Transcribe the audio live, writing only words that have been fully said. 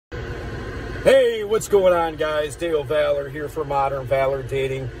Hey, what's going on, guys? Dale Valor here for Modern Valor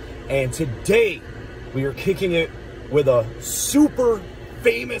Dating, and today we are kicking it with a super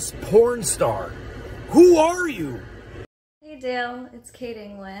famous porn star. Who are you? Hey Dale, it's Kate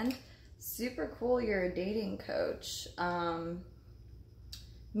England. Super cool you're a dating coach.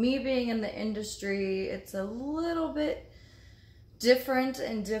 Me being in the industry, it's a little bit different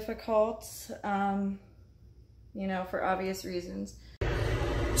and difficult, you know, for obvious reasons.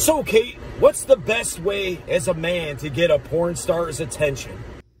 So, Kate, what's the best way as a man to get a porn star's attention?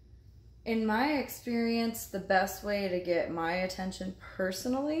 In my experience, the best way to get my attention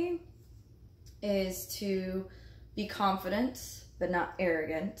personally is to be confident, but not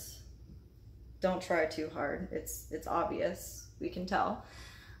arrogant. Don't try too hard. It's obvious. We can tell.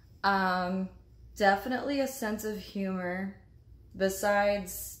 Definitely a sense of humor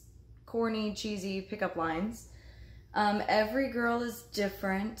besides corny, cheesy pickup lines. Every girl is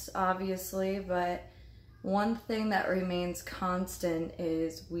different, obviously, but one thing that remains constant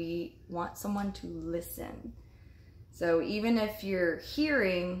is we want someone to listen. So even if you're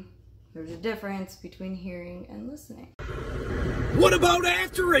hearing, there's a difference between hearing and listening. What about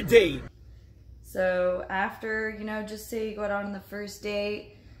after a date? So after, you know, just say you go out on the first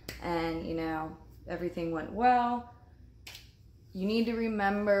date and, you know, everything went well, you need to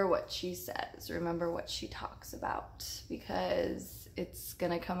remember what she says, remember what she talks about, because it's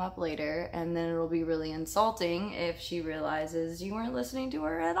gonna come up later and then it'll be really insulting if she realizes you weren't listening to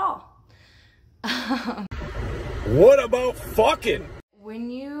her at all. What about fucking? When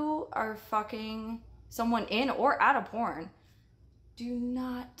you are fucking someone in or out of porn, do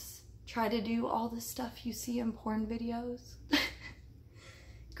not try to do all the stuff you see in porn videos.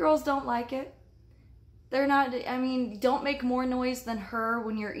 Girls don't like it. They're not, I mean, don't make more noise than her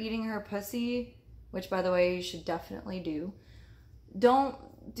when you're eating her pussy, which, by the way, you should definitely do. Don't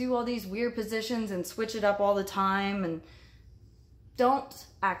do all these weird positions and switch it up all the time, and don't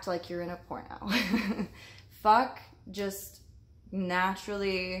act like you're in a porno. Fuck just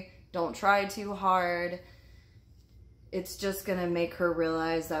naturally. Don't try too hard. It's just gonna make her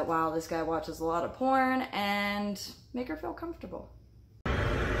realize that, wow, this guy watches a lot of porn, and make her feel comfortable.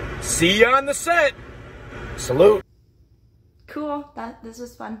 See you on the set. Salute. Cool. This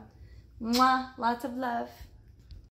was fun. Mwah. Lots of love.